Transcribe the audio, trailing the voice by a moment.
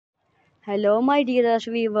Hello, my dearest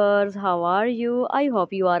viewers. How are you? I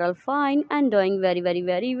hope you are all fine and doing very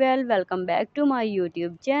well. Welcome back to my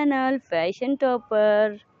YouTube channel, Fashion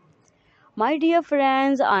Topper. My dear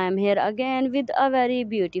friends, I am here again with a very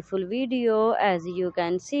beautiful video. As you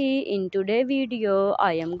can see in today's video,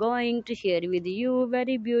 I am going to share with you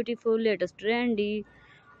very beautiful, latest trendy,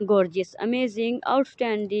 gorgeous, amazing,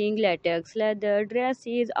 outstanding latex leather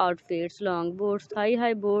dresses, outfits, long boots,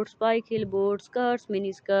 thigh-high boots, spike heel boots, skirts,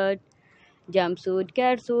 mini skirt, jumpsuit,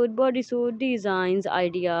 catsuit, bodysuit, designs,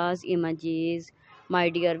 ideas, images. My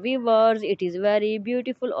dear viewers, it is very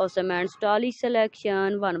beautiful, awesome and stylish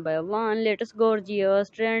selection, one by one, latest gorgeous,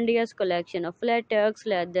 trendiest collection of latex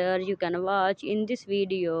leather you can watch in this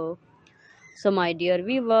video. So my dear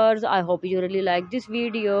viewers, I hope you really like this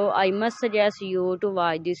video. I must suggest you to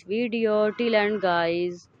watch this video till end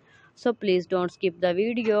guys. So please don't skip the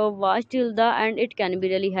video, watch till the end, it can be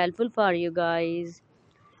really helpful for you guys.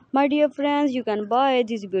 My dear friends, you can buy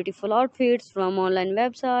these beautiful outfits from online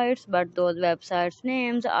websites, but those websites'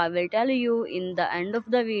 names I will tell you in the end of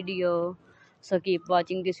the video. So keep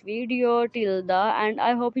watching this video till the end.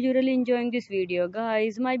 I hope you're really enjoying this video,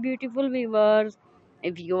 guys. My beautiful viewers,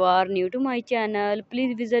 if you are new to my channel,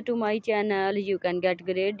 please visit to my channel. You can get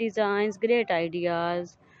great designs, great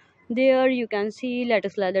ideas. There you can see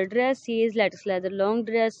lattice leather dresses, lattice leather long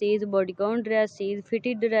dresses, bodycon dresses,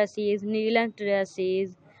 fitted dresses, knee-length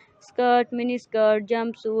dresses, skirt, mini skirt,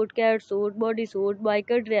 jumpsuit, catsuit, bodysuit,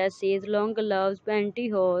 biker dresses, long gloves,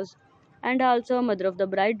 pantyhose, and also mother of the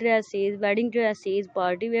bride dresses, wedding dresses,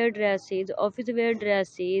 party wear dresses, office wear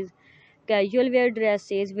dresses, casual wear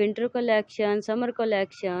dresses, winter collection, summer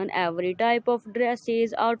collection, every type of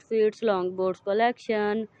dresses, outfits, long boards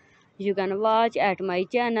collection you can watch at my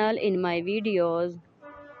channel in my videos.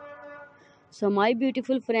 So my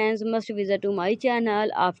beautiful friends must visit to my channel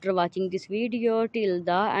after watching this video till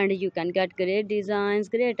the end. You can get great designs,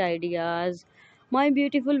 great ideas. My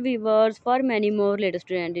beautiful viewers, for many more latest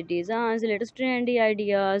trendy designs, latest trendy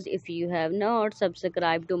ideas. If you have not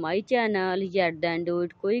subscribed to my channel yet, then do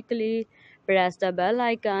it quickly. Press the bell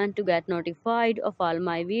icon to get notified of all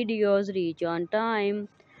my videos reach on time.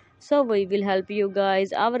 So we will help you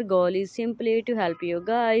guys. Our goal is simply to help you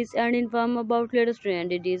guys and inform about latest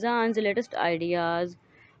trendy designs, latest ideas.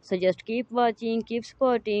 So just keep watching, keep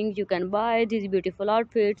supporting. You can buy these beautiful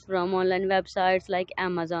outfits from online websites like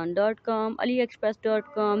Amazon.com,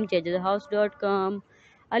 AliExpress.com, JJHouse.com,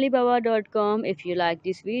 Alibaba.com. If you like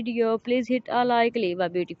this video, please hit a like, leave a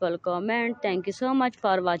beautiful comment. Thank you so much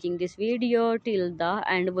for watching this video till the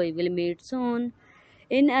end. We will meet soon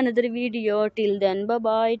in another video. Till then, bye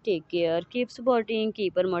bye, take care, keep supporting,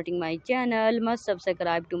 keep promoting my channel, must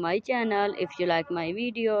subscribe to my channel if you like my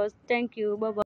videos. Thank you, bye bye.